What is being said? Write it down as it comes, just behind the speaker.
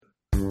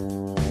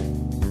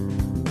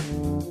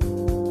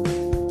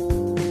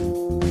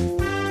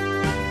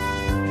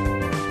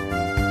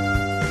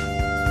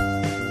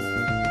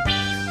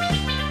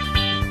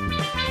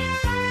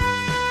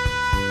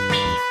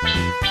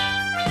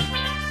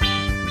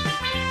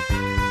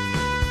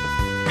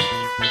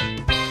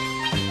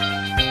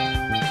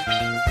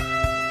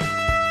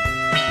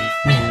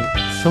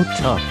so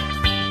tough.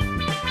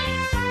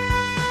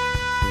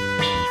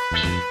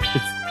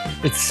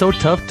 It's so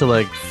tough to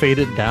like fade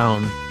it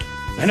down.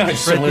 I know, I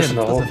just don't listen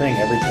to the whole thing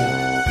every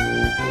time.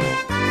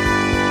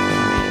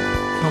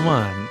 Come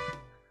on.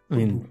 I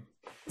mean,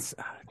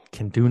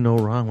 can do no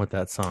wrong with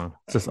that song.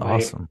 It's just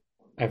awesome.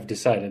 I've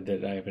decided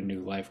that I have a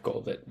new life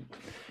goal that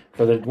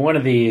for one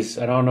of these,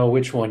 I don't know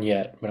which one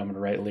yet, but I'm going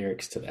to write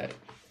lyrics to that.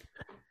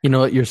 You know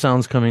what? Your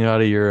sound's coming out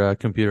of your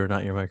computer,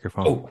 not your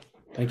microphone. Oh,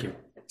 thank you.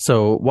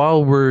 So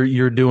while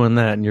you're doing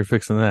that and you're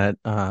fixing that,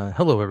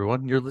 hello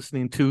everyone. You're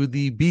listening to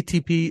the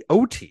BTP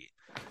OT.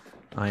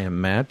 I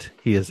am Matt.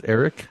 He is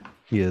Eric.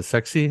 He is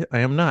sexy. I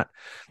am not.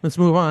 Let's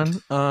move on.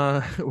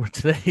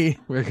 Today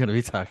we're going to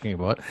be talking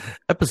about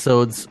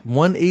episodes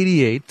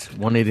 188,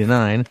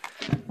 189,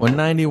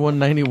 190,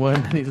 191.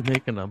 And he's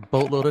making a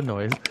boatload of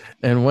noise.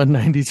 And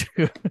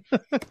 192.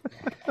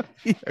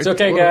 It's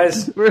okay,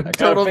 guys. We're a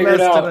total mess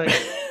tonight.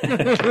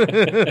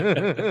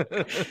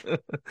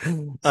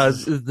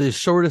 The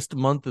shortest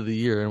month of the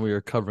year, and we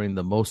are covering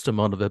the most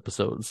amount of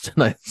episodes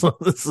tonight. So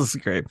this is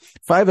great.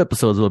 5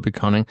 episodes we'll be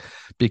counting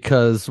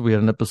because we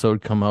had an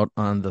episode come out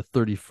on the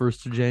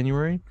 31st of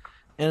January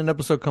and an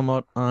episode come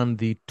out on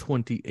the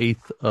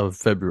 28th of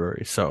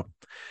February. So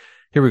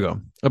here we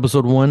go.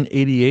 Episode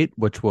 188,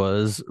 which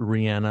was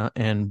Rihanna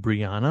and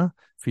Breanna,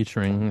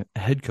 featuring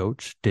head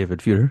coach David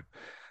Fudor.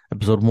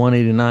 Episode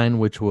 189,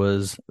 which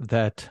was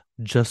That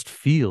Just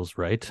Feeeeels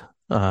Right,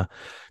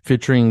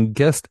 featuring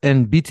guest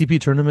and BTP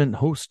tournament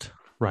host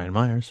Ryan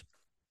Meyers.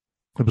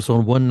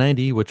 Episode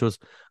 190, which was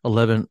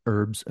 11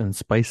 Herbs and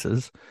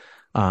Spices.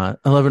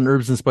 11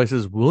 Herbs and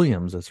Spices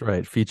Williams, that's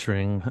right,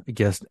 featuring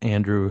guest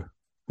Andrew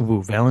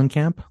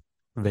Vahlenkamp.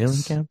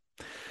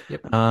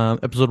 Yep.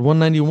 Episode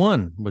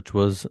 191, which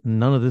was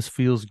None of This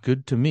Feels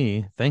Good to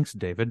Me. Thanks,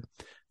 David.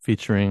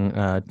 Featuring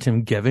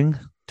Tim Geving.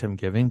 Tim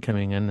Geving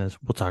coming in, as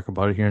we'll talk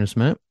about it here in just a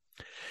minute.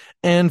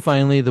 And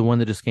finally, the one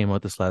that just came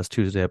out this last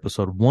Tuesday,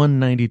 episode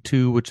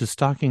 192, which is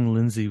Stalking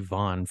Lindsey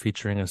Vonn,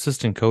 featuring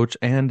assistant coach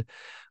and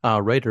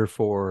writer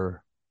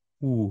for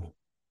the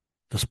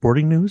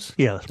Sporting News.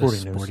 Yeah, the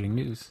Sporting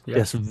News. Yeah.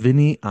 Yes,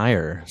 Vinnie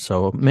Iyer.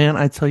 So, man,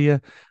 I tell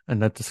you,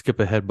 and not to skip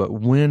ahead, but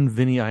when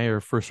Vinnie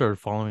Iyer first started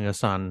following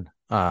us on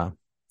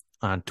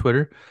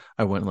Twitter,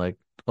 I went like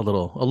a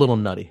little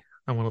nutty.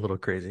 I went a little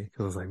crazy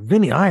because I was like,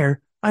 Vinnie Iyer.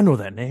 I know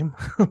that name.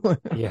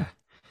 Yeah.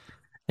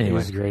 Anyway. It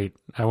was great.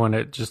 I want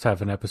to just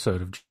have an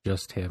episode of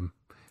just him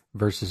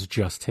versus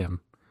just him.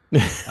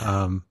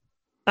 Not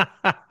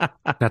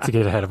to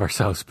get ahead of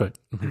ourselves, but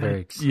I'm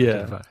very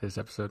excited about his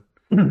episode.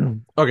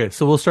 Okay,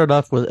 so we'll start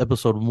off with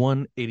episode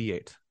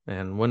 188.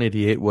 And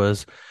 188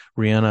 was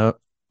Rihanna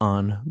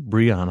on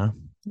Breanna.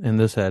 And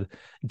this had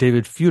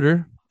David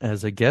Fudor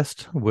as a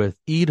guest with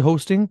Ede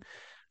hosting.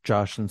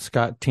 Josh and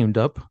Scott teamed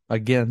up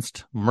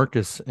against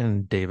Marcus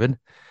and David.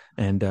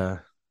 And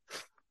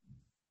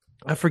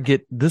I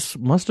forget, this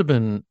must have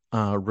been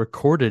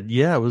recorded.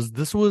 Yeah,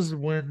 this was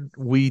when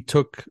we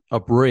took a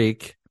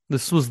break.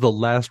 This was the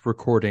last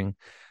recording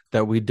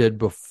that we did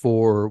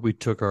before we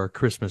took our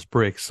Christmas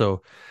break.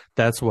 So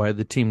that's why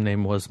the team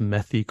name was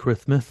Methy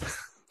Christmas.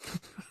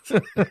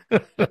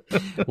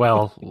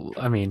 Well,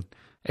 I mean,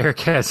 Eric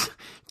has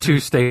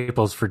 2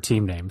 staples for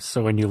team names.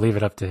 So when you leave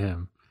it up to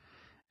him,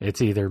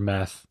 it's either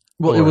meth.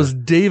 Well, it was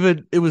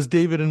David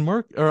and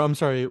Mark, or I'm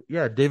sorry.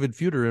 Yeah, David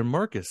Fudor and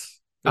Marcus.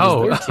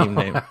 Their team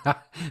name.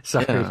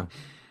 Sorry. Yeah.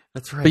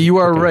 That's right. But you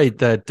are right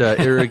that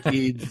Eric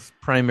Eads'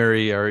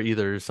 primary are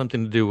either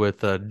something to do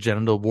with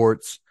genital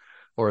warts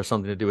or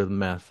something to do with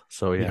meth.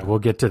 So yeah, we'll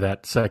get to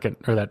that second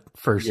or that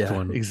first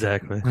one.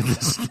 Exactly.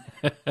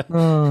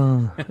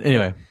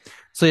 Anyway,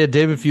 so yeah,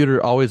 David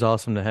Fudor, always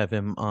awesome to have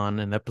him on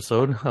an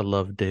episode. I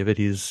love David.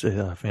 He's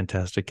a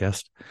fantastic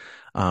guest.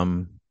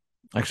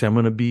 Actually, I'm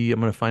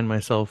gonna find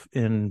myself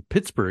in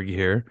Pittsburgh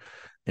here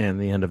in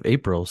the end of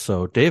April.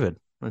 So David,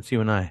 let's you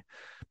and I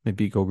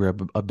maybe go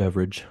grab a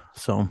beverage.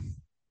 So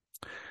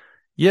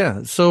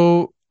yeah,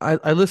 so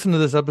I listened to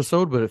this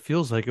episode, but it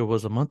feels like it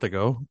was a month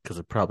ago because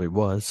it probably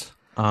was.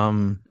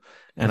 And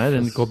I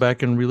didn't go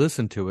back and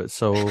re-listen to it,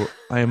 so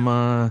I'm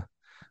a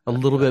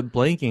little bit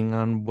blanking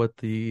on what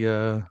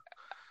the.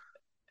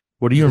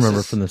 What do you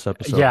remember from this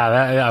episode?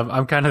 Yeah,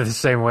 I'm kind of the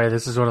same way.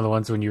 This is one of the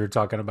ones when you were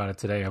talking about it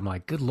today. I'm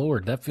like, good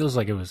Lord, that feels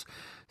like it was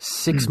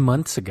 6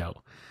 months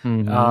ago.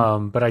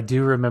 Mm-hmm. But I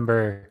do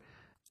remember.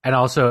 And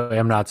also,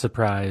 I'm not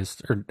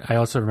surprised, or I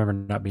also remember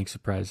not being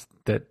surprised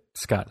that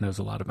Scott knows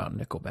a lot about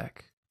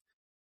Nickelback.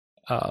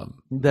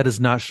 That is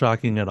not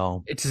shocking at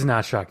all. It is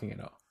not shocking at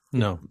all.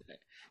 No.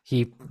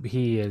 He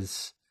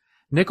is...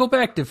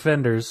 Nickelback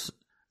defenders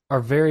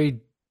are very,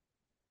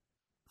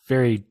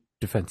 very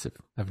defensive,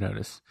 I've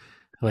noticed.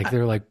 Like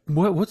they're like,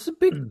 what's the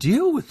big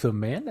deal with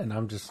them, man? And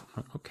I'm just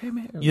okay,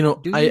 man. You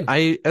know,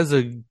 I as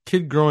a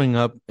kid growing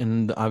up,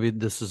 and obviously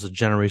this is a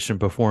generation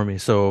before me,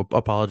 so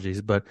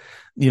apologies, but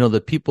you know,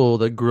 the people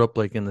that grew up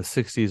like in the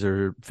 60s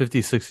or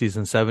 50s, 60s,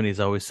 and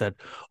 70s always said,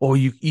 "Oh,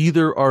 you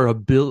either are a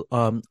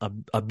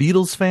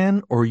Beatles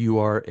fan or you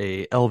are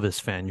a Elvis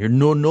fan.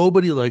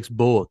 Nobody likes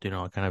both, you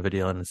know, kind of a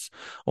deal." And it's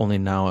only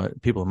now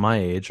people my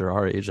age or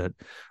our age that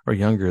are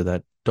younger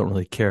that don't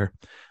really care.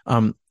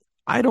 I'm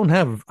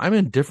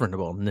indifferent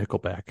about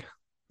Nickelback.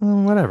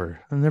 Well,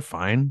 whatever, and they're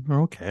fine.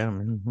 They're okay. I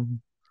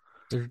mean,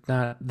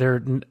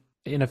 they're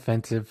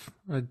inoffensive.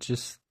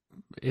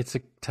 It's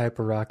a type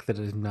of rock that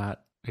I'm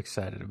not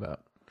excited about.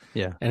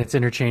 Yeah, and it's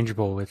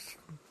interchangeable with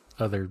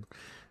other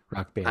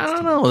rock bands. I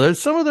don't know.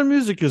 Some of their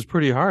music is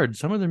pretty hard.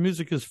 Some of their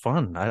music is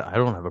fun. I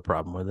don't have a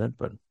problem with it,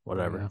 but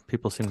whatever. Yeah.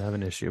 People seem to have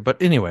an issue.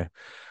 But anyway,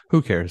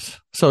 who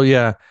cares? So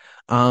yeah.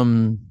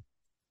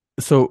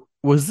 So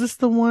was this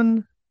the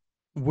one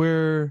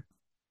where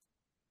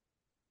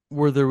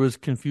there was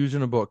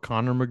confusion about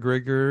Conor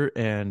McGregor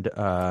and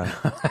Connor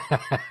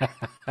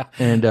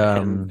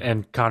McDavid?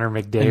 And Connor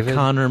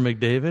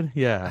McDavid?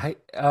 Yeah.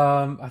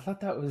 I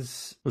thought that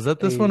was... Was that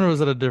this one or was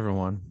that a different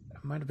one?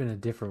 It might have been a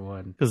different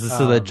one. Because it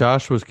said that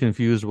Josh was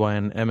confused why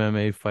an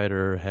MMA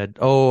fighter had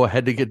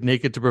to get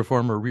naked to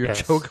perform a rear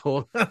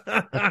chokehold.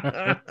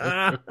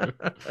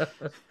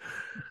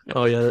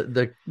 Oh yeah,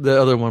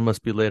 the other one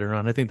must be later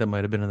on. I think that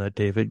might have been in that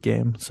David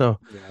game. So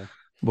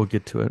we'll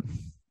get to it.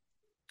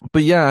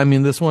 But yeah, I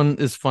mean, this one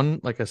is fun.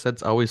 Like I said,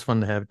 it's always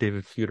fun to have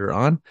David Fudor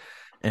on.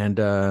 And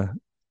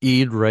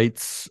Eid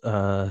writes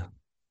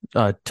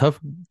tough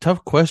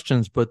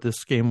questions, but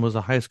this game was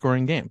a high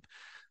scoring game,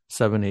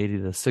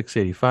 780 to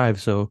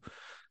 685. So,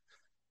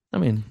 I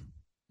mean,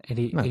 and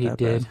he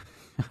did.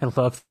 I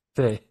love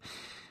that.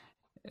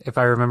 If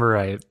I remember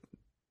right,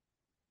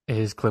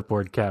 his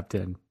clipboard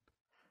captain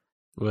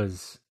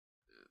was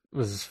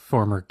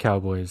former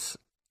Cowboys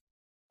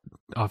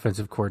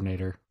offensive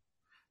coordinator.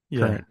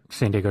 Current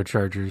San Diego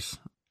Chargers,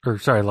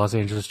 Los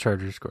Angeles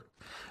Chargers,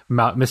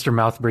 Mr.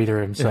 Mouth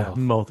Breather himself.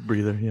 Yeah, mouth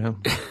breather, yeah.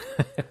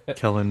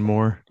 Kellen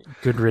Moore.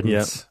 Good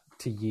riddance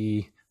to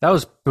ye. That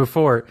was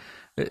before.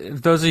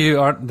 Those of you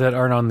that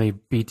aren't on the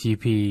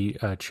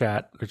BTP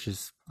chat, which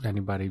is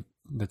anybody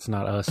that's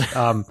not us,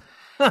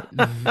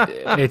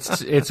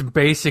 it's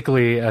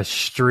basically a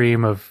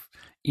stream of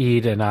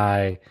Eid and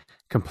I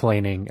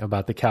complaining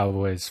about the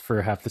Cowboys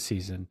for half the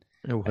season.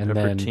 Whatever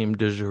then, team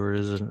du jour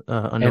is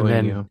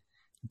annoying you.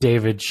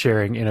 David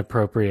sharing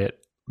inappropriate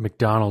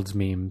McDonald's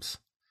memes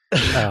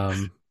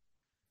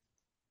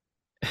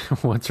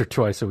once or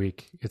twice a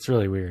week. It's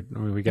really weird. I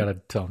mean, we got to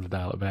tell him to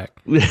dial it back.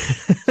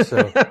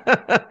 So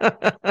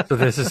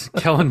this is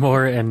Kellen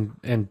Moore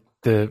and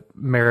the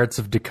merits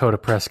of Dakota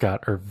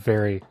Prescott are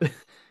very...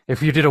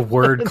 If you did a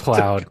word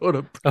cloud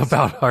of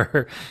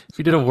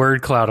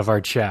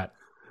our chat,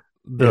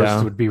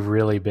 those would be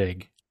really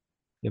big.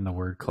 In the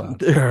word cloud.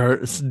 There are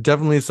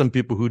definitely some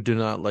people who do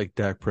not like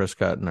Dak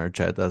Prescott in our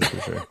chat, that's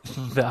for sure.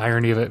 The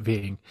irony of it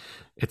being,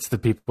 it's the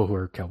people who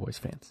are Cowboys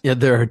fans. Yeah,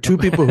 there are 2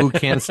 people who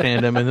can't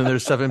stand him, and then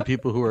there's 7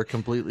 people who are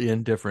completely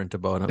indifferent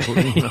about him.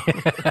 You know?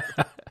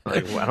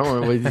 Like, well, I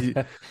don't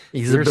know.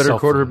 He's a better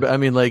quarterback. I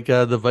mean, like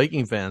the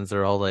Viking fans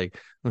are all like,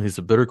 well, he's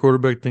a better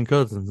quarterback than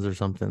Cousins or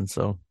something.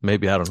 So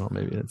maybe, I don't know.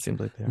 Maybe it seems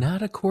like they are.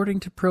 Not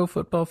according to Pro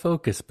Football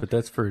Focus, but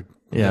that's for...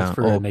 Yeah.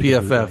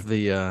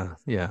 PFF.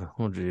 Yeah.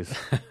 Oh, geez.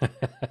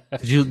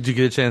 Did you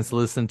get a chance to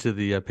listen to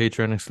the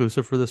Patreon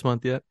exclusive for this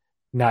month yet?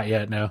 Not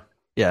yet. No.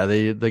 Yeah.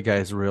 The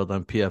guys railed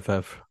on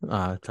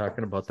PFF,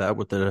 talking about that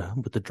with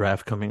the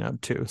draft coming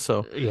up too.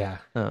 So yeah,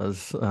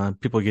 was,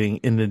 people getting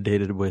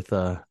inundated with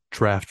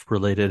draft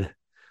related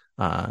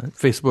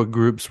Facebook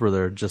groups where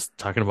they're just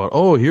talking about,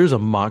 oh, here's a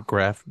mock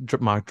draft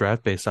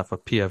based off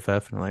of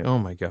PFF, and I'm like, oh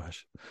my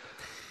gosh.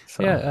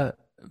 So, yeah.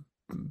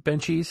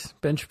 Bench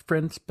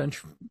friends,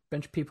 bench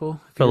people,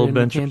 fellow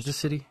benchers. Kansas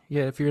City.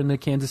 Yeah, if you're in the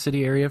Kansas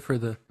City area for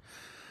the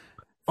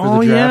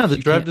the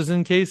draft is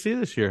in KC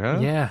this year, huh?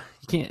 Yeah,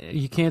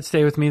 you can't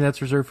stay with me. That's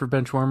reserved for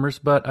bench warmers,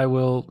 but I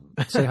will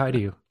say hi to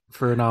you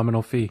for a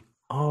nominal fee.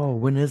 Oh,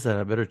 when is that?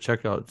 I better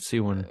check out see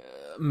when.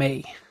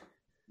 May.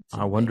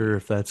 I wonder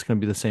if that's going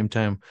to be the same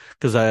time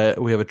because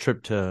we have a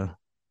trip to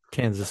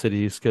Kansas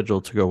City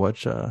scheduled to go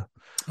watch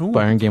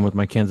Bayern game with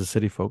my Kansas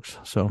City folks,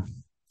 so we'll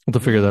have to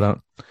figure that out.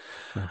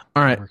 Yeah,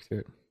 all right,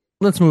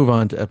 let's move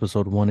on to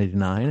episode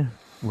 189,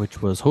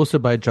 which was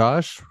hosted by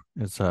Josh.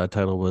 Its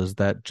title was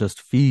That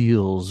Just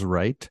Feeeeels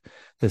Right.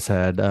 This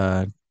had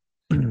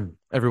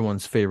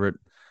everyone's favorite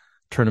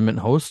tournament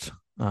host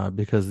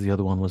because the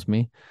other one was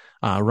me,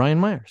 Ryan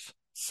Meyers.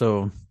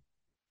 So,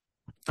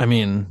 I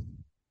mean,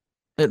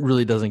 it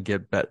really doesn't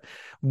get better.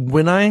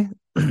 When I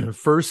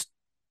first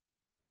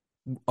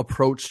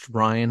approached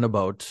Ryan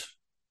about,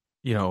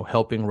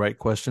 helping write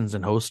questions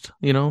and host,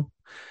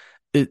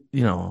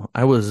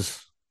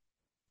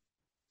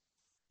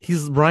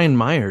 he's Ryan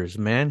Meyers,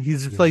 man.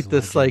 He's like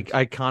this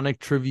iconic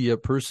trivia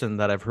person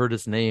that I've heard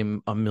his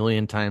name a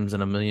million times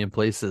in a million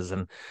places.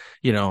 And,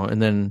 and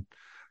then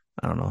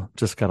I don't know,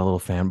 just got a little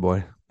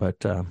fanboy,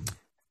 but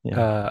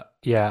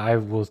I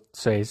will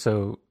say,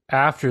 so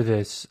after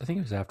this, I think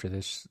it was after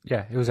this.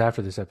 Yeah, it was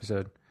after this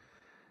episode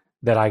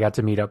that I got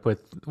to meet up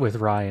with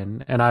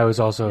Ryan. And I was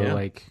also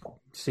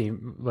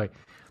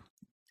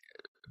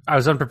I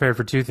was unprepared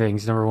for two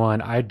things. Number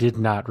one, I did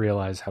not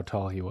realize how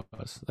tall he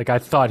was. Like, I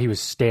thought he was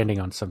standing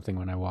on something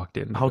when I walked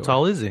in. How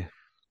tall is he?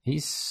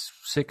 He's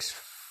 6'4",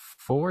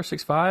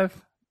 6'5".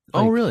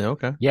 Oh, really?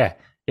 Okay. Yeah,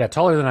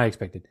 taller than I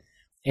expected.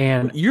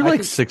 And you're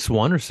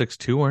 6'1" or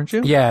 6'2", aren't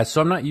you? Yeah,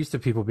 so I'm not used to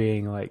people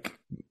being like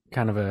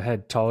kind of a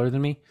head taller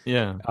than me.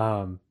 Yeah.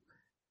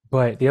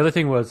 But the other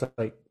thing was,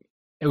 like,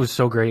 it was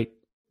so great.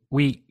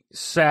 We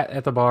sat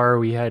at the bar,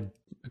 we had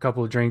a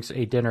couple of drinks,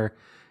 ate dinner.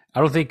 I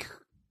don't think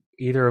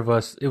either of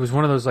us, it was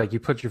one of those, like, you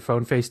put your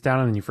phone face down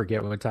and then you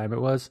forget what time it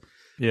was.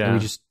 Yeah. And we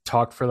just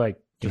talked for went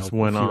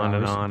on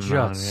and on.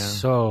 Just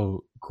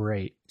so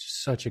great.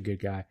 Just such a good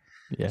guy.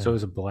 Yeah. So it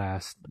was a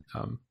blast.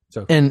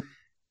 And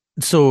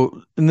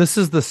this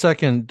is the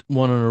second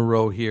one in a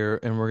row here,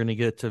 and we're going to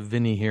get to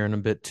Vinny here in a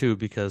bit too,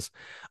 because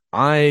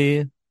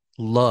I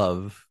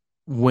love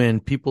when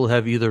people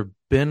have either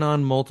been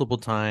on multiple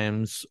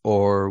times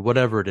or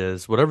whatever it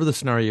is, whatever the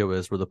scenario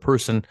is, where the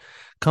person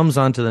comes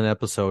onto an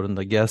episode and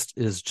the guest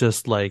is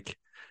just like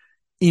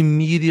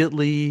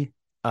immediately,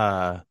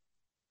 ball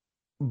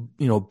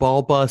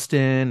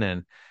busting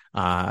and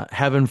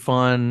having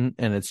fun,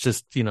 and it's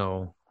just,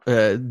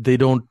 they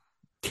don't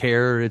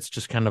care. It's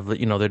just kind of,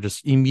 they're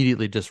just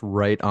immediately just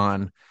right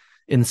on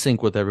in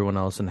sync with everyone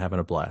else and having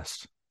a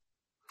blast.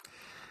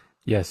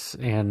 Yes.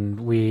 And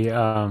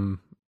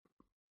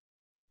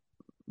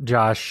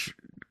Josh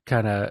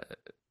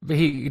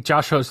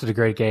hosted a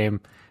great game.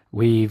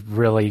 We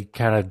really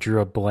kind of drew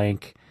a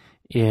blank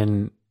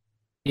in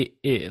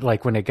it,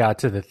 like when it got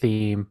to the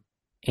theme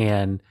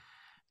and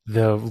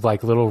the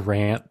little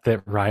rant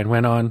that Ryan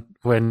went on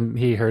when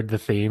he heard the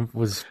theme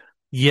was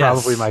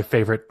probably my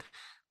favorite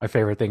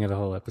thing of the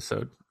whole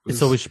episode.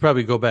 So we should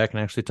probably go back and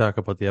actually talk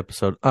about the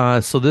episode.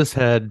 So this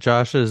had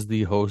Josh as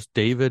the host,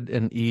 David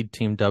and Ede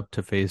teamed up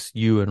to face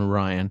you and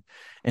Ryan.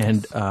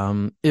 And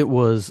it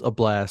was a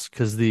blast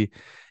because what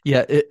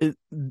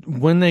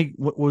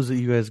was it,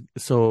 you guys?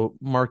 So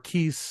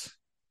Marquise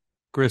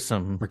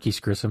Grissom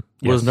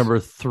was number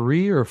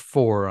 3 or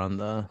 4 on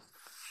the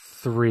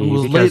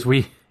 3 because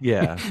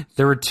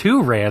there were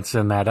 2 rants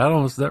in that.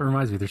 That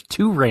reminds me, there's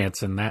 2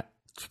 rants in that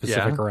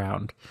specific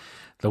round.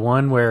 The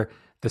one where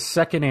the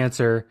second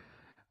answer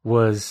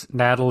was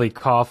Natalie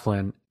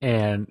Coughlin,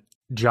 and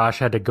Josh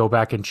had to go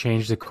back and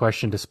change the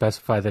question to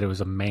specify that it was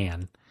a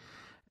man.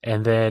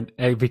 And then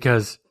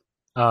because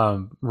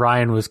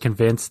Ryan was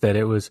convinced that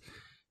it was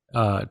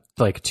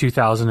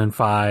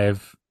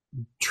 2005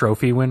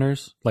 trophy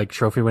winners, like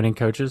trophy winning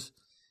coaches.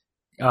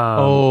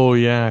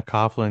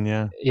 Coughlin,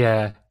 yeah.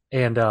 Yeah,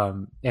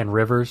 and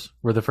Rivers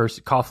were the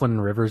first. Coughlin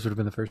and Rivers would have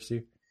been the first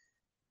 2.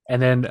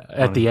 And then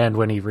at the end,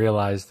 when he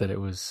realized that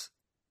it was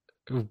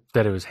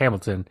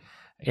Hamilton,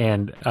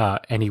 and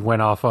he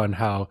went off on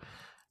how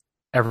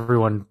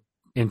everyone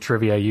in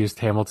trivia used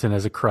Hamilton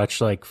as a crutch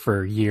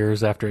for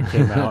years after it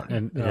came out,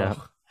 and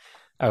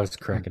I was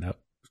cracking up,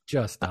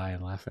 just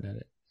dying laughing at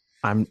it.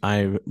 I'm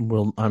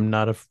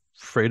not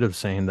afraid of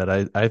saying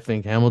that I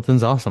think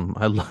Hamilton's awesome.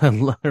 I love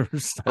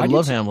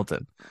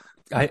Hamilton.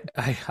 I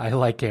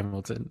like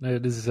Hamilton.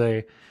 It is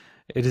a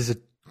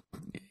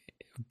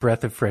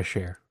breath of fresh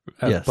air.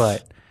 Yes.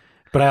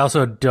 But I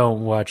also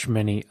don't watch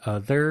many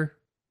other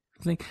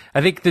things.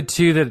 I think the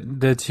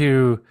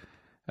two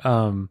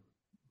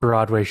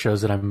Broadway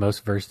shows that I'm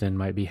most versed in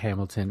might be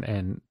Hamilton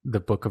and the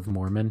Book of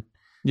Mormon.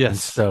 Yes. And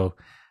so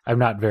I'm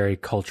not very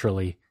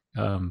culturally.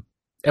 And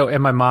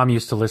my mom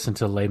used to listen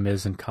to Les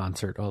Mis in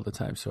concert all the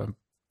time, so I'm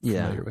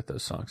familiar with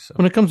those songs. So.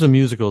 When it comes to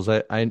musicals,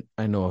 I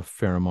know a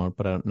fair amount,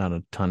 but not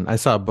a ton. I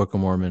saw Book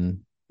of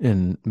Mormon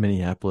in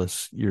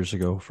Minneapolis years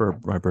ago for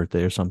my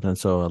birthday or something,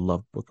 so I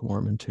love Book of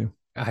Mormon too.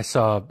 I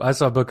saw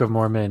Book of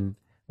Mormon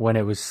when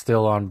it was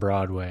still on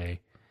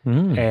Broadway,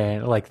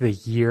 and the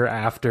year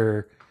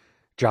after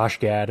Josh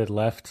Gad had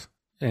left,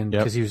 and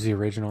because he was the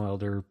original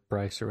Elder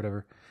Bryce or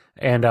whatever,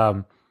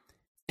 and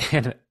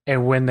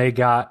when they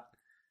got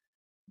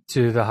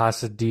to the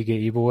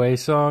Hasadiga Ibaway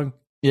song,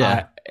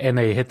 and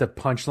they hit the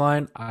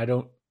punchline, I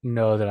don't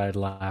know that I'd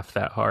laugh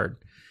that hard,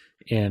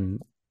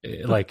 and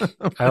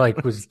I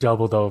was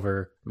doubled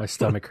over, my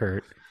stomach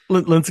hurt.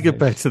 Let's get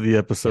back to the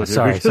episode.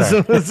 Sorry.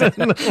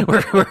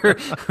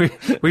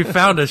 we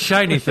found a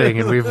shiny thing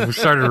and we've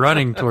started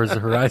running towards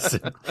the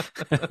horizon.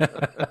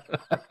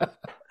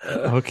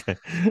 Okay.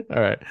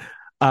 All right.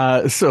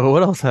 So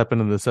what else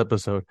happened in this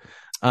episode?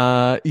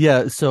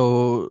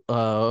 So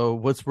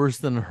what's worse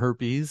than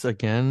herpes?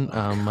 Again,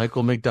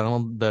 Michael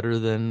McDonald better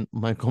than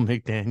Michael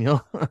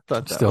McDaniel. I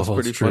thought that was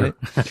pretty funny.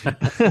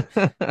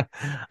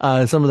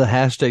 Some of the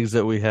hashtags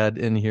that we had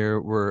in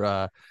here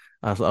were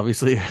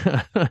obviously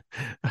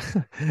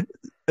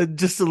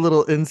just a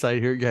little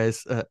insight here,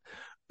 guys.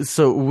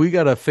 So we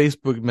got a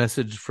Facebook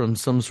message from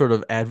some sort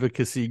of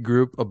advocacy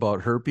group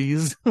about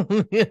herpes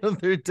the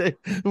other day.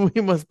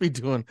 We must be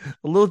doing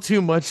a little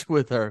too much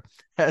with our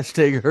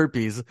hashtag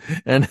herpes.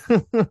 And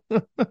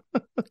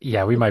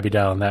yeah, we might be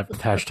dialing that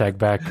hashtag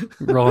back,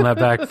 rolling that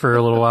back for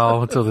a little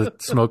while until the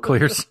smoke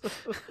clears.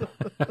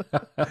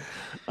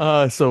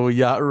 So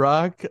yacht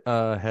rock,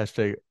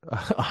 hashtag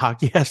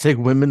hockey, hashtag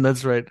women.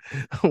 That's right.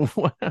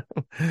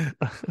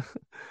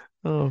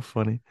 Oh,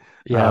 funny.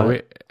 Yeah,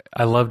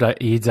 I loved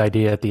Ead's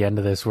idea at the end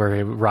of this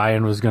where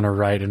Ryan was going to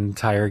write an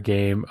entire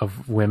game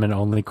of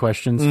women-only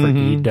questions for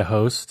Ead to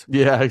host.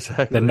 Yeah,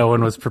 exactly. That no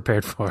one was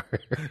prepared for.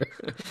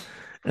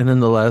 And then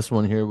the last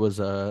one here was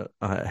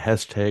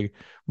hashtag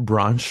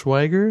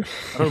Braunschweiger.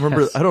 I don't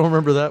remember. Yes. I don't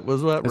remember that.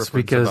 Was what? It's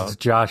because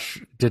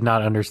Josh did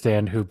not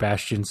understand who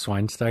Bastian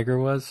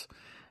Schweinsteiger was,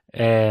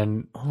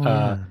 and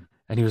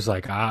and he was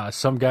like,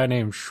 some guy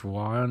named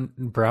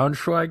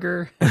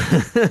Braunschweiger.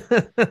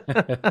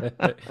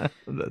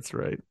 That's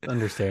right.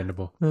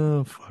 Understandable.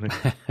 Oh, funny.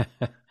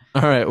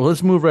 All right. Well,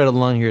 let's move right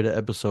along here to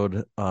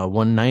episode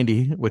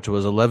 190, which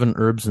was 11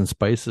 Herbs and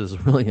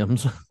Spices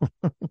Williams.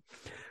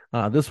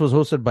 This was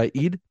hosted by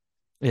Ead.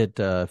 It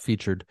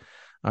featured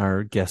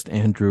our guest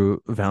Andrew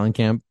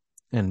Vahlenkamp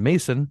and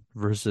Mason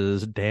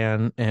versus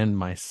Dan and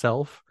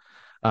myself.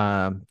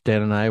 Dan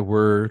and I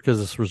were, because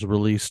this was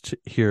released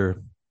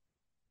here.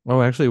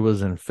 Oh, actually, it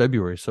was in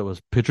February. So it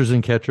was Pitchers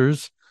and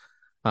Catchers.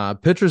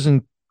 Pitchers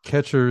and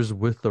Catchers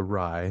with the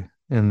Rye.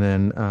 And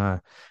then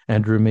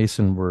Andrew and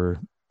Mason were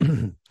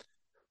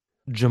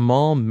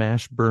Jamal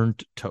Mash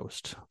Burnt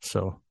Toast.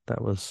 So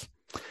that was...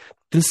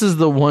 This is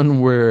the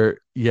one where,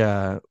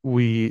 yeah,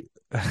 we...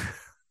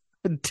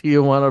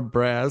 Tijuana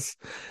Brass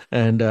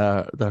and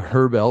the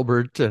Herb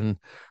Albert and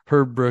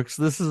Herb Brooks.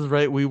 This is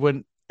right. We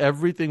went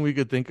everything we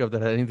could think of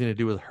that had anything to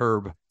do with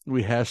Herb.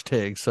 We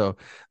hashtag. So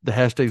the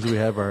hashtags we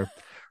have are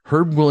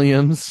Herb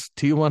Williams,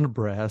 Tijuana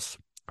Brass,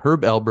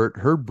 Herb Albert,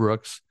 Herb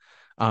Brooks,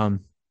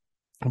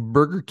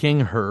 Burger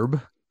King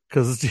Herb.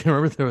 Because do you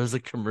remember there was a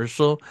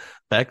commercial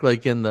back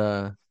like in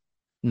the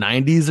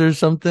 90s or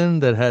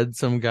something that had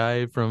some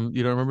guy from,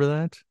 you don't remember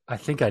that? I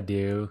think I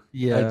do.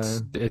 Yeah.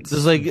 It's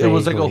like vaguely, it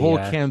was like a whole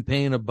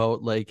campaign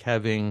about like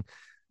having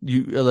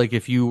you, like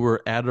if you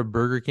were at a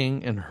Burger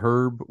King and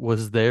Herb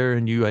was there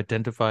and you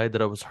identified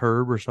that it was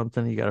Herb or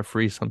something, you got a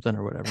free something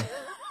or whatever.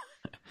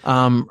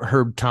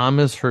 Herb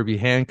Thomas, Herbie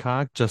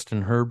Hancock,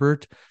 Justin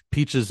Herbert,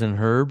 Peaches and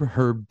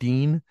Herb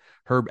Dean,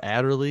 Herb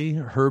Adderley,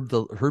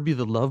 Herbie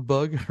the Love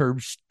Bug,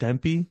 Herb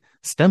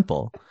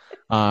Stemple,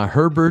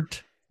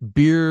 Herbert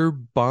Beer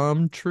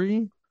Bomb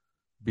Tree.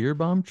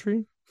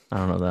 I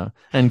don't know that.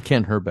 And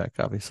Ken Herbeck,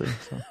 obviously.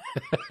 So.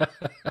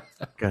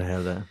 Gotta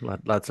have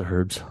that. Lots of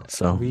herbs.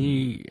 So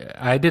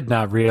I did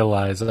not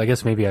realize. I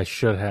guess maybe I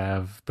should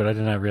have, but I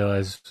did not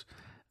realize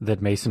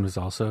that Mason was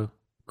also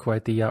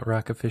quite the yacht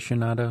rock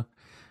aficionado.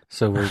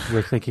 So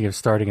we're thinking of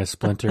starting a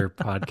splinter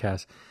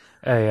podcast,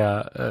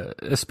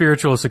 a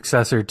spiritual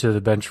successor to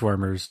the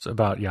Benchwarmers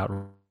about yacht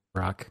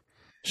rock.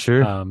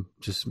 Sure.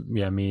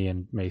 Me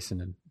and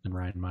Mason and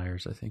Ryan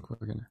Meyers. I think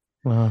we're gonna.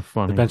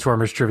 Funny. The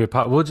Benchwarmers trivia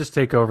pod. We'll just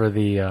take over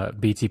the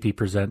BTP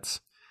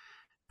Presents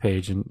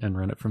page and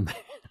run it from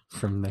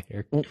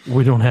there.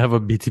 We don't have a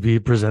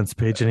BTP Presents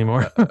page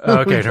anymore.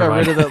 Okay, we got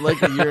rid of that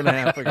like a year and a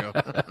half ago.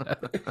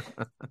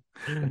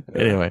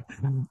 Anyway,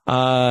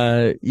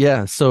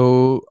 yeah.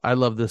 So I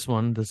love this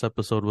one. This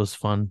episode was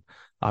fun.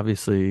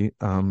 Obviously,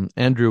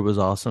 Andrew was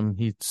awesome.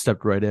 He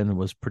stepped right in and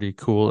was pretty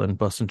cool and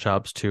busting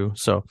chops too.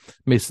 So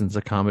Mason's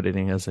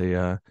accommodating as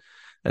a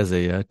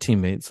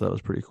teammate. So that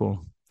was pretty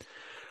cool.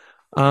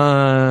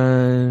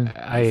 My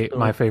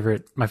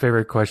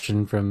favorite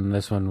question from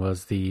this one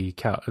was the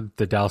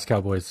Dallas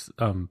Cowboys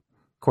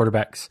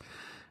quarterbacks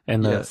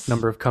and the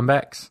number of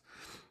comebacks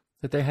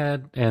that they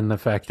had, and the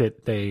fact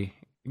that they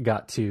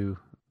got to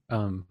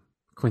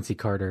Quincy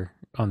Carter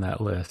on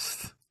that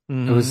list.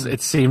 Mm-hmm.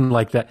 It seemed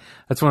like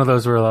that's one of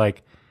those where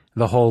like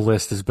the whole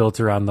list is built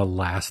around the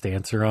last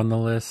answer on the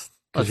list.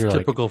 That's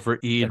typical for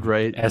Ead,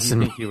 right?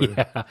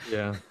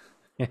 Yeah.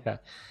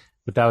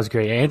 But that was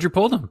great. Andrew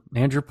pulled him.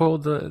 Andrew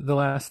pulled the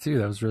last two.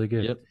 That was really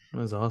good. Yep, that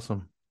was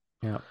awesome.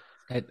 Yeah,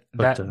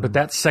 but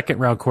that second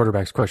round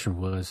quarterbacks question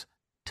was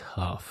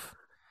tough.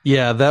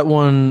 Yeah, that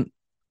one.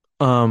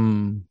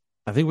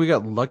 I think we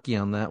got lucky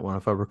on that one,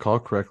 if I recall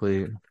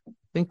correctly. I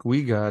think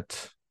you guys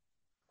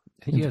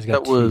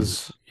got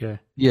two.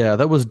 Yeah,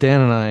 that was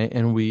Dan and I,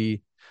 and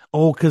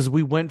because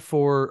we went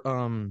for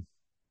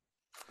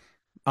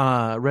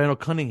Randall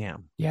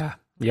Cunningham. Yeah,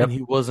 and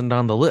he wasn't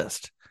on the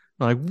list.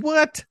 I'm like,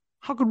 what?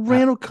 How could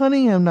Randall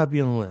Cunningham not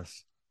be on the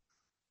list?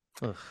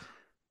 Ugh.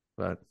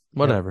 But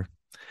whatever.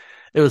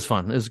 It was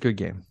fun. It was a good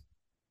game.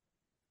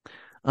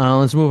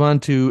 Let's move on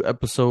to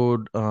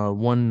episode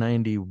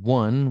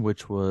 191,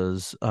 which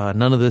was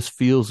None of This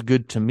Feels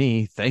Good to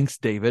Me. Thanks,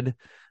 David.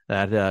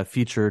 That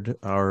featured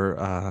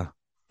our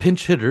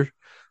pinch hitter,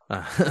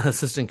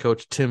 Assistant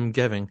Coach Tim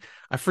Geving.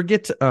 I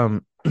forget I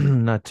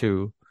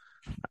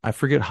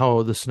forget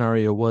how the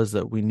scenario was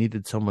that we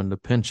needed someone to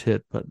pinch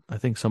hit, but I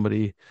think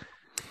somebody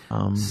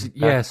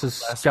So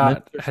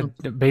Scott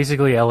had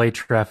basically LA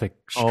traffic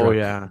struck. Oh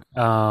yeah.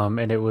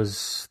 And it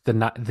was the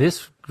night.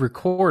 This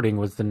recording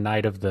was the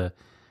night of the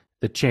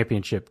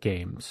championship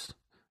games.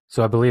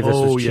 So I believe this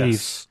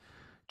was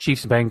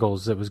Chiefs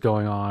Bengals that was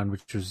going on,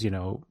 which was,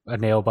 a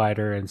nail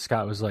biter. And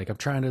Scott was like, I'm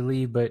trying to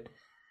leave, but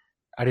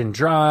I didn't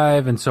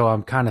drive. And so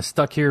I'm kind of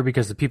stuck here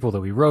because the people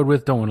that we rode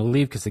with don't want to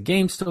leave because the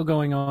game's still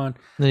going on. And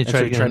then he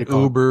tried to get an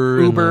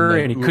Uber,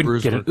 and he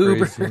couldn't get an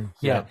Uber.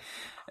 Yeah.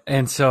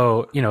 And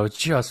so, it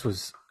just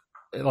was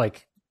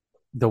like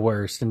the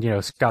worst. And,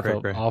 Scott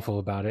felt awful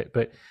about it.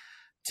 But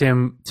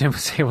Tim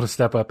was able to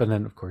step up. And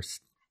then, of course,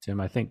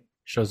 Tim, I think,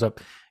 shows up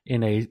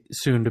in a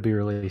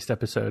soon-to-be-released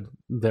episode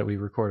that we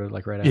recorded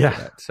like right after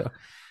that. So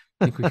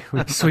I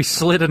think we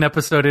slid an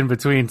episode in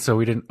between so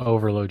we didn't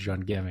overload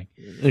John Geving.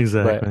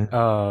 Exactly.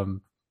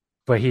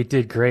 But he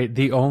did great.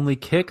 The only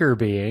kicker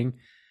being,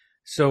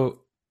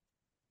 so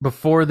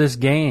before this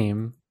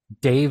game,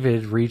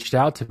 David reached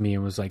out to me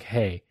and was like,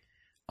 hey,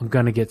 I'm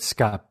going to get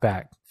Scott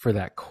back for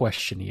that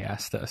question he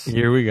asked us.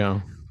 Here we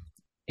go.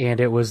 And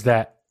it was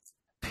that,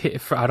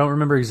 I don't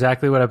remember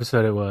exactly what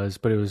episode it was,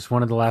 but it was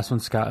one of the last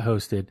ones Scott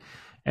hosted.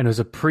 And it was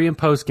a pre and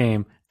post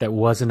game that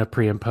wasn't a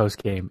pre and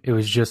post game. It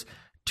was just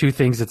two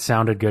things that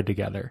sounded good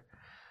together.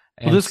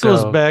 And well, this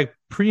goes back,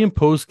 pre and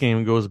post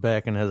game goes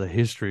back and has a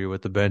history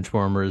with the bench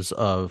warmers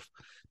of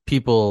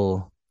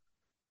people,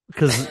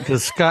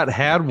 because Scott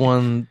had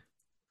one.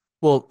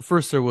 Well,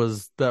 first there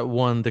was that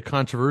one, the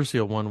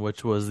controversial one,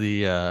 which was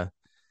the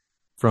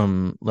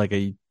from like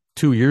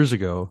 2 years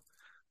ago.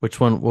 Which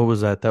one? What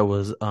was that? That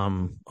was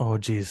oh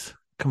geez,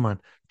 come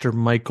on,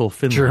 Jermichael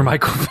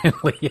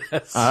Finley.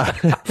 Yes,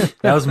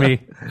 that was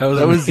me.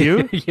 That was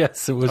you.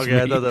 Yes, it was. Okay,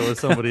 me. I thought that was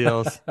somebody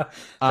else. That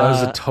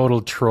was a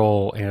total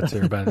troll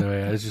answer, by the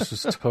way. I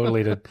was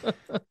totally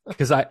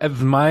because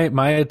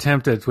my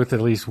attempt with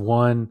at least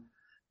one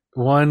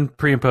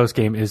pre and post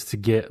game is to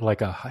get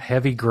like a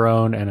heavy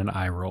groan and an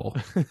eye roll,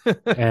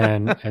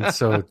 and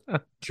so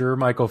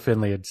Jermichael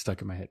Finley had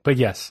stuck in my head. But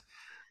yes.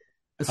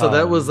 So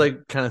that was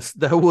like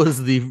that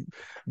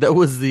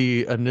was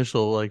the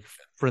initial like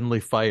friendly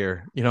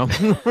fire,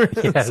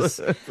 Yes,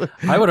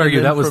 I would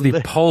argue that was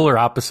the polar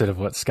opposite of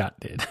what Scott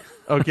did.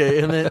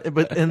 Okay,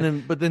 but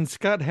then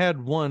Scott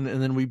had one,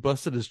 and then we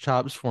busted his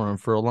chops for him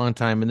for a long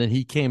time, and then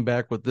he came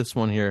back with this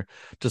one here,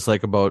 just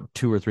like about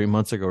 2 or 3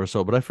 months ago or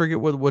so. But I forget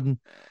what one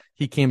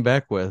he came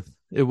back with.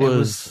 It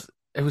was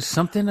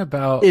something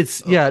about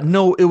it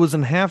was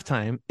in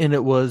halftime, and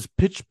it was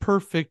Pitch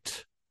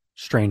Perfect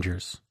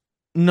Strangers.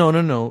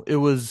 No. It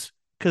was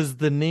because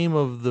the name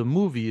of the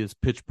movie is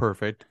Pitch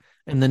Perfect,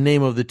 and the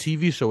name of the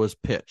TV show is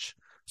Pitch,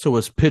 so it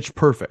was Pitch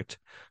Perfect,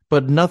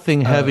 but nothing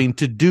having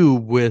to do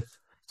with.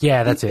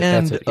 Yeah, that's it.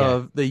 End that's it. Yeah.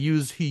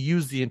 Of he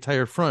used the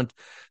entire front.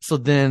 So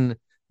then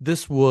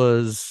this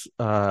was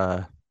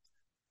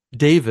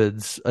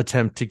David's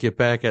attempt to get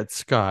back at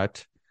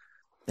Scott,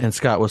 and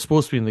Scott was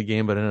supposed to be in the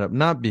game, but ended up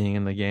not being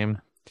in the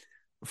game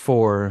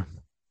for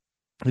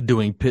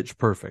doing Pitch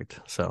Perfect.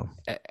 So,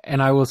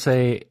 and I will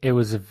say it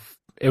was a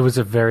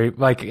very,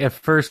 like, at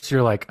first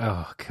you're like,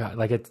 oh god,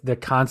 like the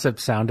concept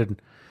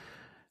sounded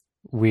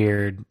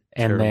weird,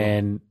 and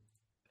then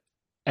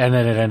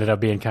it ended up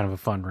being kind of a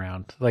fun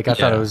round. Like I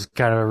thought it was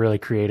kind of a really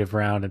creative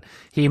round, and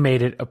he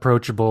made it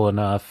approachable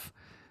enough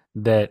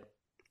that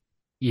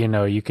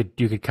you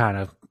could kind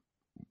of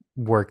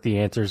work the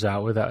answers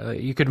out without.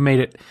 You could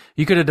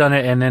have done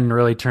it and then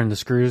really turned the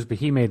screws, but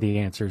he made the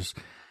answers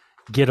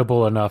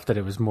gettable enough that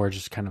it was more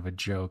just kind of a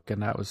joke,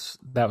 and that was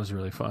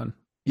really fun.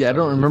 Yeah, I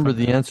don't remember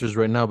the answers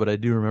right now, but I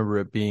do remember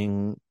it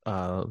being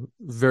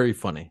very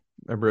funny.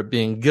 I remember it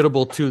being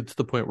gettable to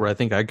the point where I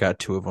think I got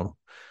 2 of them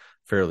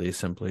fairly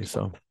simply.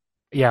 So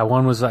yeah,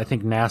 one was I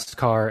think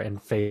NASCAR and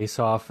Face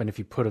Off, and if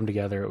you put them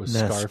together, it was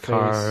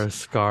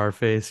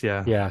Scarface.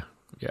 Yeah.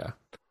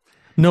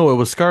 No, it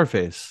was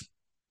Scarface.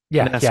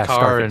 Yeah, NASCAR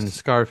Scarface. and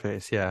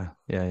Scarface. Yeah.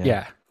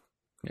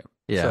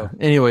 So,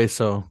 anyway,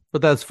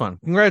 but that's fun.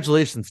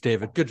 Congratulations,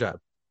 David. Good job.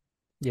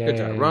 Yeah, good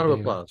job. Round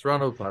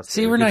of applause.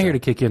 See, we're not here to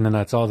kick you in the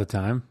nuts all the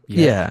time.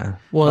 Yeah.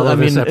 Well, I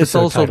mean, it's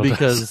also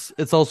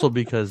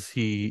because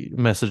he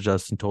messaged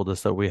us and told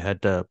us that we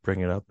had to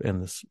bring it up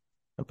in this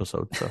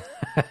episode. So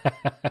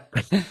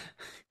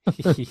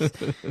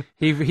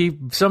he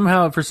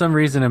somehow, for some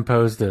reason,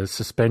 imposed a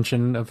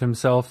suspension of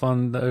himself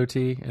on the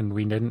OT, and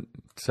we didn't.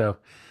 So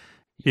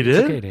he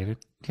did. Okay, David.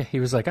 Yeah, he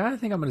was like, I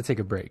think I'm going to take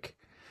a break.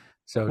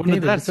 So when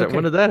did that start? Okay.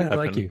 When did that happen?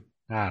 Like you.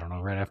 I don't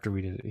know. Right after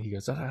we did it, he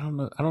goes, I don't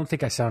know. I don't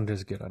think I sound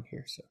as good on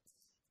here. So,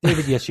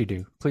 David, yes, you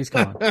do. Please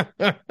come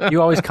on.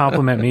 You always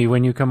compliment me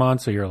when you come on,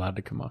 so you're allowed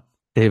to come on.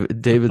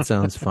 David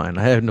sounds fine.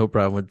 I have no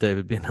problem with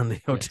David being on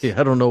the OT. Yes.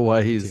 I don't know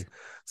why he's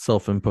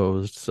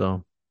self-imposed.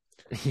 So,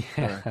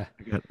 yeah,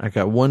 I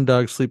got one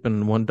dog sleeping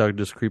and one dog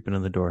just creeping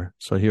in the door.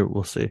 So here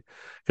we'll see,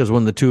 because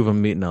when the two of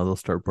them meet now, they'll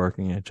start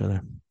barking at each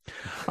other.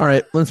 All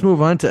right, let's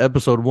move on to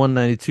episode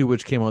 192,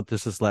 which came out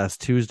this last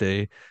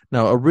Tuesday.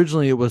 Now,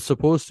 originally it was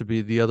supposed to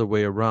be the other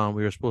way around.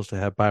 We were supposed to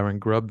have Byron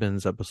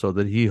Grubman's episode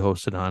that he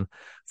hosted on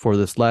for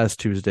this last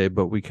Tuesday,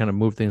 but we kind of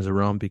moved things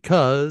around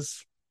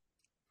because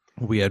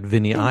we had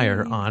Vinnie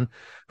Iyer on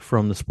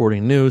from the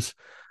Sporting News.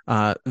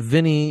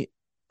 Vinnie,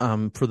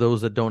 for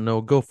those that don't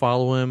know, go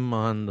follow him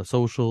on the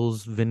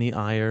socials. Vinnie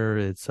Iyer,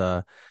 it's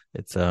Iyer,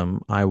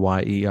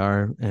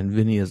 and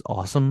Vinnie is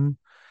awesome.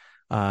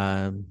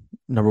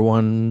 Number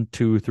 1,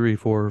 2, 3,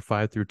 4,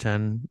 5 through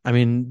 10. I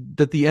mean,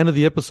 at the end of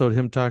the episode,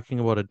 him talking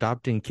about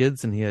adopting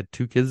kids, and he had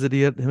 2 kids that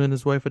him and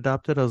his wife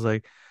adopted. I was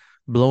like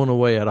blown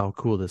away at how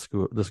cool this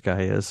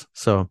guy is.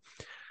 So,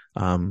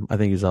 I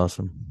think he's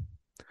awesome.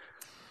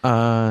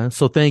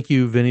 So thank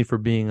you, Vinny, for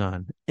being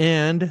on.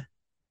 And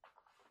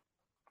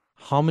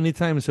how many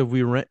times have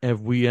we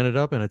ended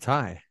up in a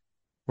tie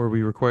where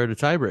we required a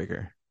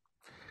tiebreaker?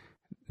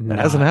 That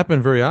hasn't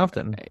happened very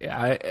often.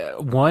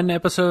 One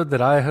episode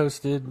that I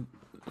hosted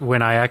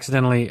when I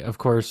accidentally, of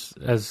course,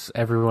 as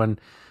everyone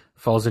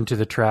falls into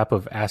the trap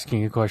of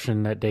asking a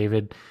question that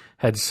David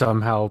had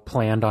somehow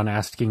planned on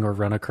asking or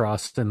run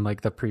across in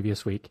like the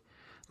previous week.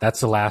 That's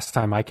the last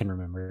time I can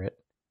remember it.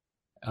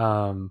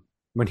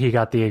 When he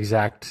got the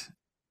exact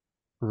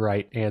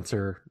right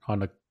answer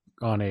on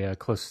a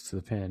closest to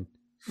the pin.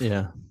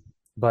 Yeah.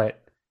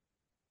 But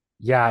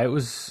yeah,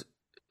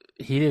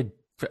 he did.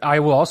 I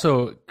will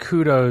also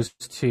kudos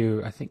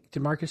to, I think,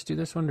 did Marcus do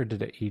this one or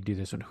did he do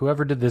this one?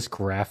 Whoever did this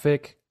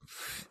graphic.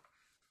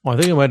 Well, I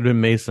think it might have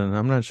been Mason.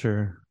 I'm not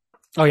sure.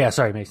 Oh yeah,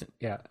 sorry, Mason.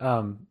 Yeah.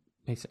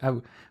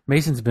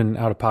 Mason's been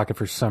out of pocket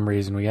for some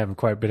reason. We haven't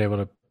quite been able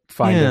to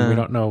find him. We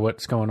don't know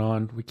what's going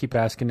on. We keep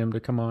asking him to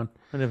come on.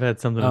 Might have had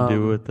something to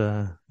do with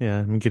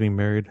him getting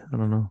married. I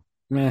don't know.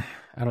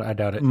 I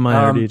doubt it.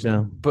 Minor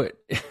detail.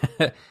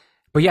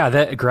 But yeah,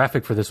 that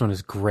graphic for this one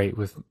is great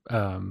with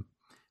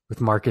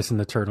Marcus in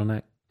the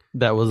turtleneck.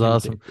 That was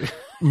awesome.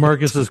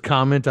 Marcus's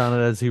comment on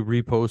it as he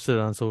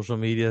reposted on social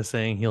media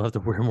saying he'll have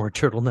to wear more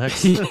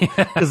turtlenecks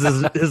because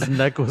his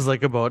neck was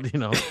like about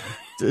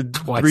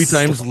 3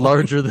 times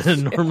larger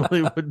than it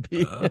normally would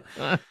be.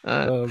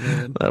 Oh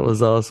man, that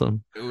was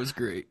awesome. It was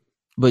great.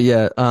 But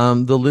yeah,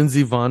 the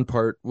Lindsey Vonn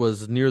part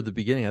was near the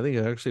beginning. I think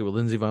actually,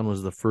 Lindsey Vonn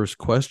was the first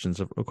question,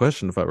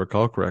 if I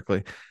recall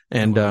correctly.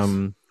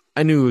 And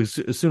I knew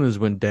as soon as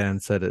when Dan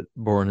said it,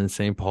 born in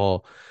St.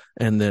 Paul,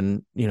 and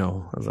then I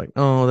was like,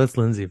 oh, that's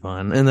Lindsey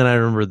Vonn. And then I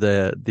remember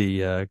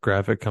the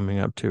graphic coming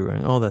up too,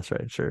 and oh, that's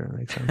right, sure, that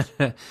makes sense.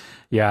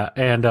 Yeah,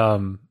 and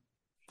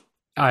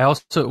I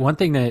also, one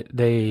thing that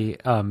they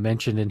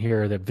mentioned in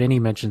here that Vinny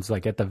mentions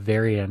like at the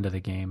very end of the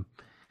game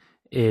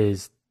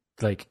is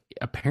like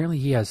apparently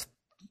he has,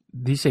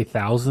 these say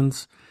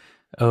thousands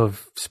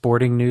of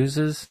sporting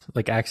newses,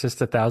 like access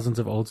to thousands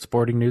of old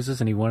sporting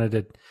newses, and he wanted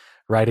to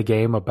write a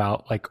game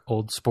about like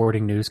old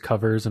sporting news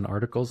covers and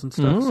articles and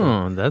stuff.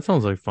 So that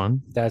sounds like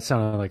fun. That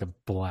sounded like a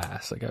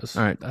blast. Like all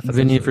right,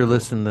 Vinny, if you're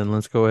listening, then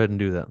let's go ahead and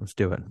do that. Let's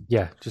do it.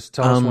 Yeah, just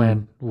tell us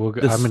when. I'm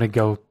going to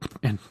go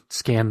and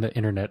scan the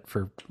internet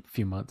for a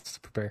few months to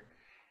prepare.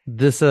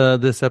 This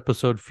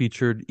episode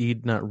featured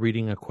Ede not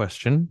reading a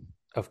question,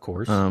 of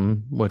course,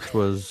 which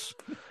was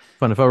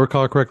fun. If I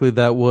recall correctly,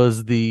 that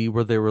was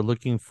where they were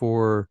looking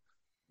for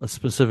a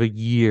specific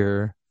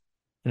year,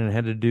 and it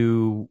had to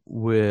do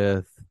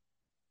with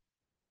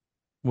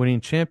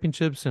winning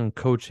championships and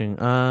coaching.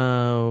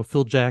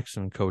 Phil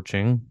Jackson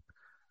coaching.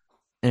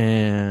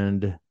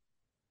 And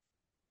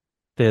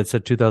they had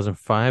said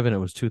 2005 and it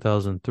was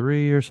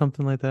 2003 or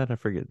something like that. I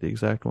forget the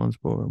exact ones,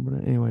 but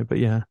anyway, but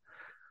yeah.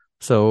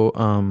 So,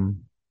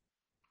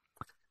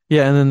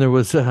 yeah, and then there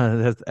was the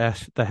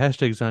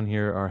hashtags on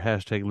here are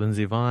hashtag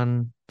Lindsey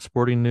Vonn,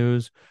 Sporting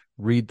News,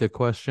 Read the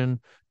Question,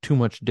 Too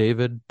Much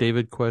David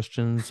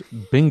questions,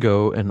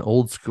 Bingo, and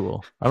Old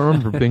School. I don't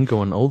remember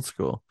Bingo and Old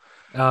School.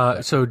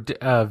 So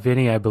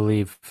Vinny, I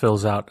believe,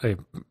 fills out a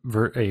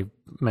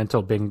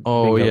mental bingo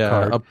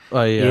card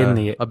in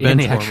the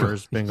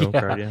Benchwarmers bingo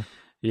card. Yeah.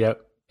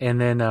 Yep. And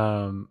then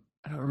I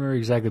don't remember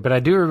exactly, but I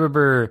do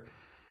remember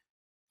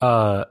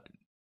Dan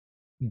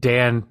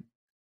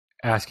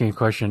asking a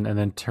question and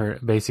then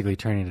basically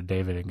turning to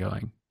David and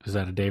going, "Is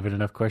that a David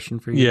enough question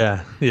for you?"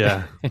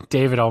 Yeah. And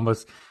David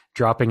almost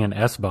dropping an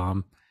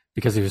S-bomb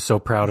because he was so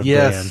proud of Dan.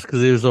 Yes,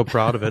 because he was so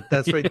proud of it.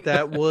 That's right.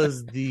 That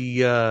was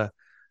the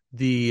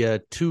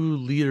 2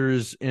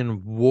 leaders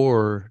in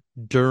war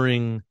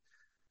during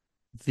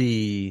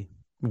the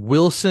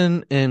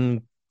Wilson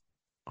and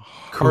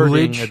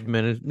Harding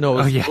administration. No,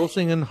 it was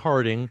Wilson and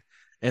Harding,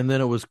 and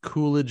then it was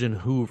Coolidge and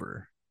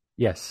Hoover.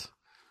 Yes.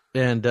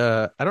 And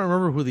I don't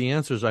remember who the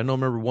answers. I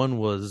remember one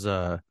was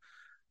Lou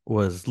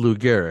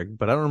Gehrig,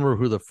 but I don't remember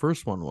who the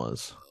first one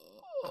was.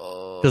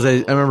 Because I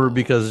remember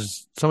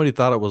because somebody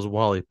thought it was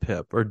Wally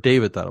Pipp, or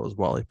David thought it was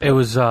Wally Pipp. It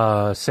was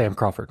Sam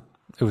Crawford.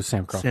 It was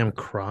Sam Crawford. Sam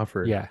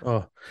Crawford. Yeah.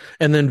 Oh,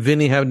 and then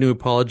Vinny having to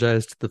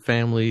apologize to the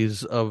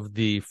families of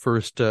the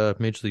first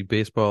Major League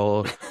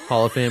Baseball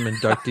Hall of Fame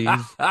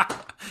inductees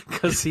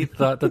because he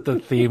thought that the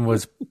theme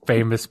was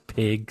famous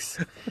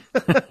pigs.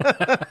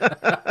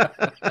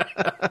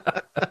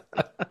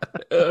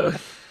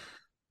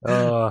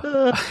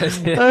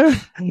 I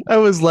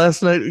was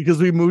last night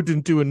because we moved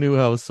into a new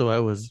house, so I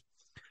was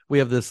we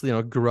have this,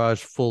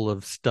 garage full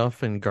of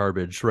stuff and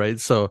garbage, right?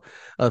 So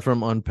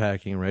from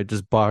unpacking, right?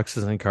 Just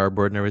boxes and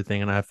cardboard and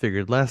everything. And I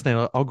figured last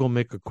night I'll go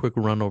make a quick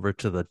run over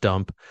to the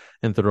dump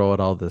and throw out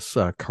all this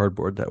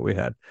cardboard that we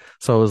had.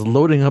 So I was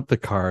loading up the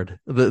car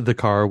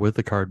with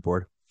the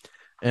cardboard,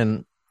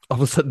 and all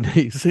of a sudden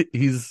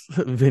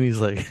Vinny's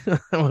like,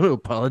 I want to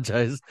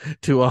apologize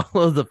to all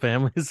of the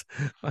families.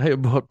 I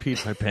about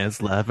peed my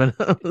pants laughing.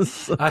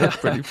 That's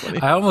pretty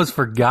funny. I almost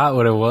forgot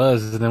what it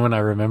was, and then when I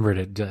remembered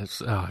it,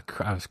 I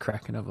was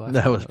cracking up laughing.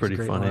 That was pretty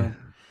funny. Line.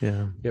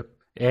 Yeah. Yep.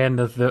 And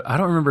I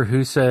don't remember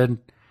who said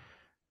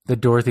the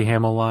Dorothy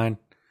Hamill line,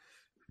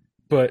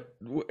 but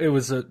it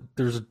was there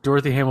was a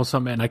Dorothy Hamill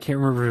something, and I can't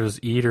remember if it was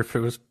Ede or if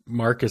it was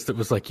Marcus that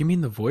was like, "You mean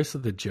the voice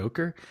of the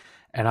Joker?"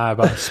 And I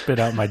about spit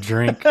out my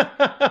drink.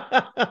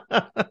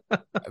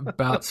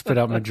 About spit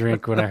out my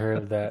drink when I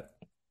heard that.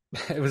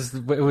 It was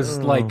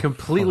like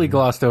completely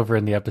glossed over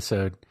in the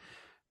episode,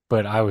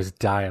 but I was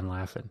dying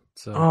laughing.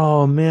 So.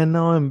 Oh man,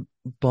 now I'm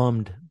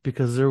bummed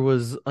because there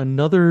was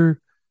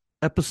another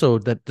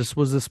episode that just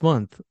was this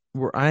month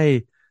where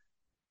I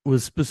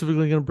was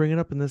specifically going to bring it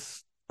up in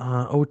this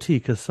OT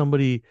because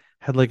somebody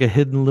had like a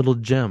hidden little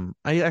gem.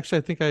 I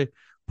think I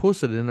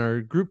posted it in our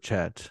group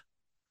chat.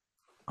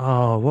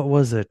 Oh, what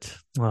was it?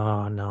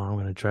 Oh, no, I'm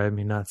going to drive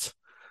me nuts.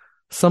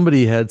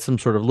 Somebody had some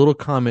sort of little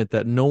comment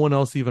that no one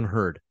else even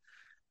heard.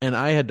 And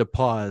I had to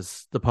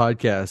pause the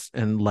podcast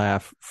and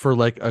laugh for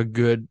like a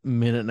good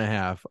minute and a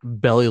half,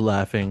 belly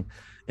laughing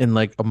in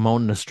like a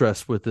mountain of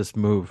stress with this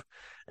move.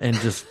 And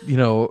just,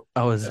 I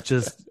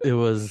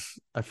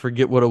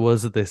forget what it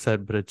was that they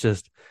said, but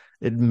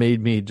it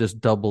made me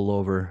just double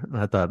over. And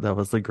I thought that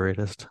was the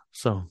greatest.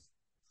 So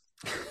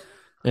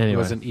anyway. It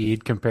wasn't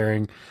Ede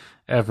comparing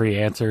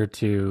every answer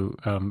to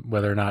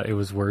whether or not it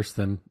was worse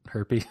than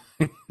herpes.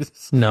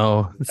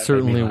 No, it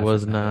certainly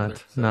was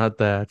not. Not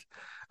that.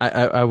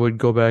 I would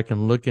go back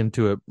and look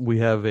into it. We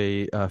have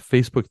a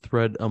Facebook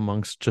thread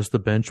amongst just the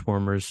bench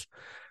warmers,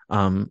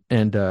 and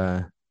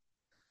it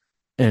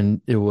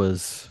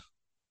was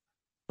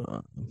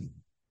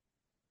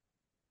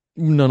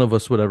none of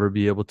us would ever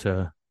be able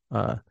to.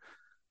 I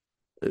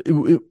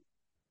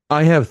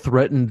have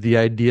threatened the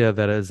idea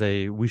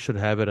that we should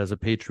have it as a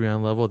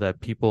Patreon level that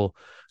people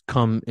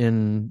come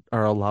in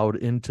are allowed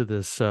into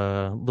this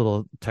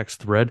little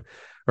text thread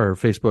or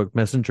Facebook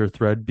Messenger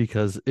thread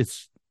because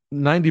it's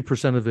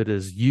 90% of it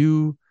is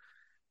you,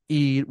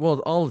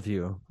 all of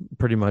you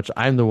pretty much.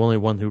 I'm the only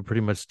one who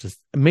pretty much just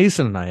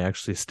Mason and I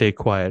actually stay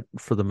quiet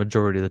for the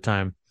majority of the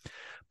time,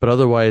 but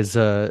otherwise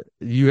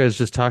you guys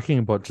just talking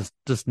about just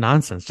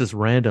nonsense, just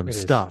random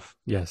stuff.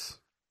 Yes.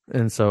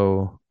 And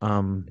so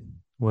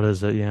what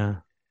is it? Yeah.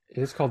 It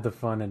is called the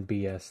Fun and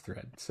BS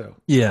thread. So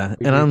yeah,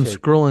 and I'm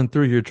scrolling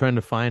through here trying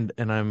to find,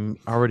 and I'm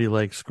already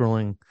like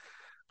scrolling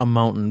a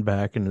mountain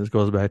back, and it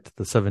goes back to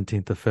the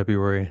 17th of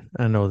February.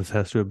 I know this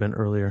has to have been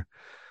earlier,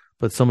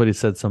 but somebody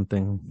said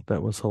something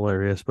that was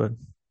hilarious, but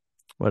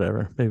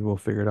whatever. Maybe we'll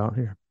figure it out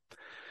here.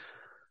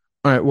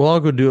 All right, well,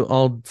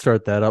 I'll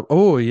start that up.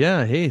 Oh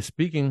yeah, hey,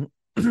 speaking,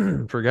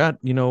 forgot,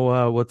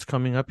 what's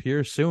coming up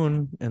here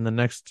soon in the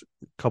next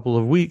couple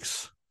of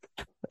weeks?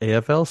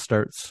 AFL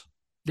starts.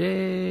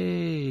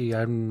 Yay!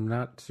 I'm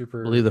not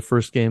super. I believe the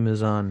first game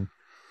is on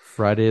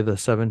Friday, the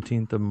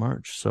 17th of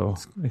March. So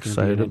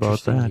excited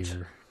about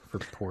that. For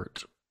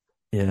Port.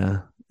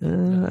 Yeah,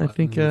 I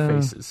think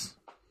faces.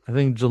 I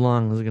think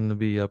Geelong is going to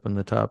be up in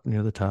the top,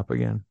 near the top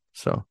again.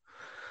 So,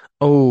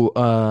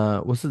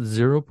 was it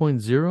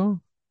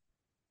 0.0?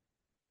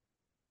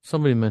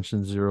 Somebody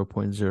mentioned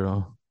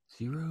 0.0.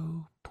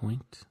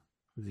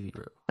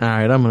 0.0. All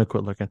right, I'm going to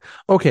quit looking.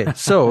 Okay,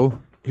 so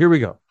here we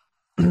go.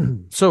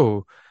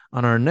 So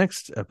on our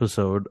next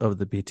episode of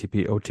the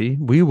BTP OT,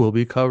 we will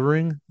be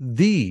covering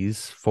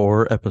these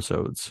 4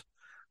 episodes.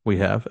 We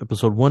have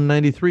episode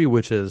 193,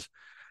 which is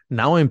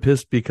Now I'm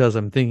Pissed Because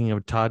I'm Thinking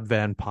of Todd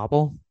Van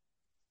Poppel.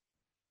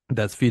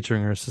 That's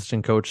featuring our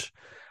assistant coach,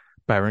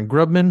 Byron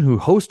Grubman, who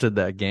hosted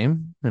that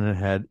game, and it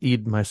had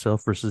Ede,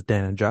 myself versus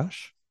Dan and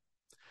Josh.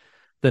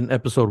 Then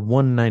episode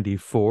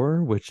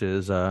 194, which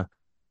is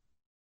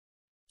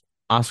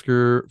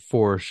Oscar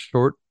for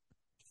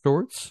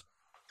shorts.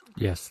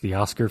 Yes, the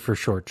Oscar for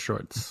short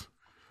shorts.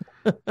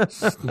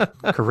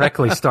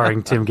 Correctly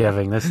starring Tim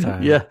Geving this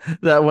time. Yeah,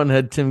 that one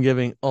had Tim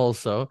Geving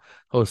also,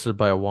 hosted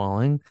by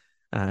Walling.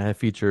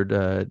 Featured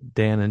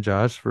Dan and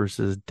Josh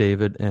versus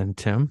David and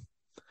Tim.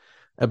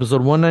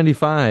 Episode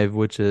 195,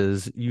 which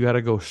is You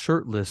Gotta Go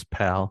Shirtless,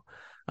 Pal.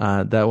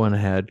 That one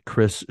had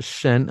Chris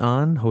Shen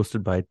on,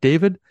 hosted by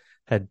David.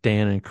 Had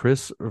Dan and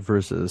Chris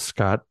versus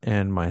Scott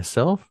and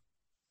myself.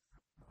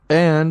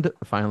 And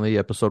finally,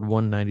 episode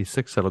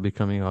 196, that'll be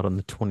coming out on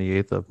the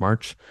 28th of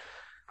March,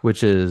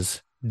 which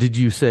is Did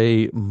You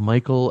Say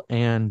Michael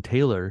Ann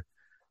Taylor,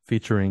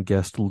 featuring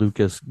guest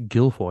Lucas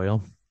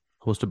Guilfoyle,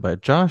 hosted by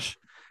Josh,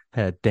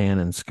 had Dan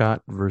and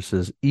Scott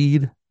versus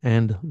Ede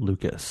and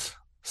Lucas.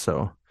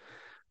 So,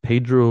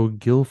 Pedro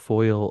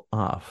Guilfoyle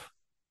off.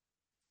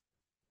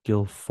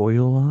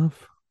 Guilfoyle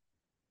off?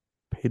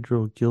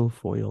 Pedro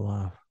Guilfoyle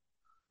off.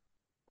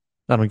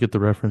 I don't get the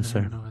reference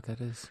there. I don't know what that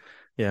is.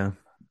 Yeah.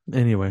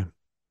 Anyway.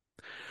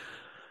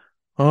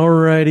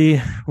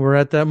 Alrighty. We're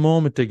at that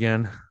moment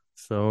again.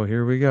 So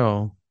here we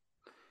go.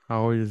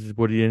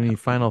 Any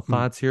final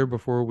thoughts here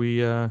before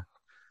we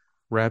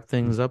wrap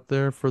things up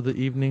there for the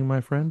evening, my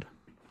friend?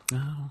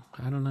 Oh,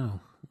 I don't know.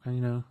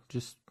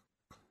 Just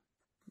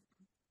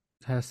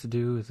has to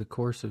do with the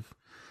course of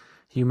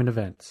human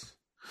events.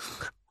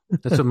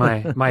 That's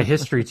what my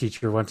history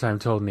teacher one time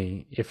told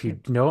me. If you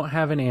don't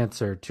have an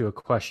answer to a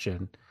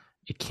question,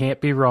 it can't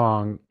be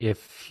wrong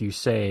if you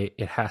say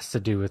it has to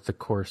do with the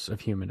course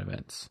of human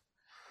events.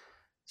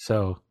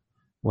 So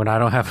when I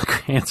don't have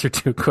an answer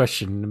to a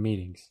question in the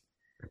meetings,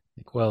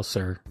 like, well,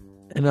 sir.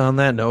 And on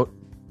that note,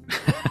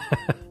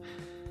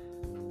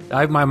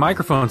 my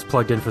microphone's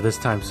plugged in for this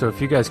time, so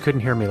if you guys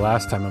couldn't hear me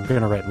last time, I'm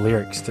going to write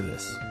lyrics to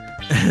this.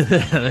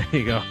 There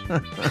you go.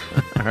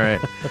 All right.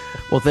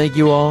 Well, thank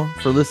you all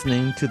for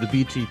listening to the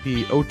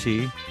BTP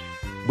OT.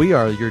 We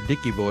are your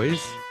Dicky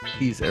Boys.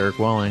 He's Eric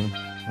Walling,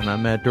 and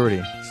I'm Matt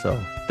Doherty.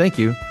 So thank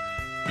you.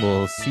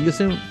 We'll see you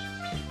soon.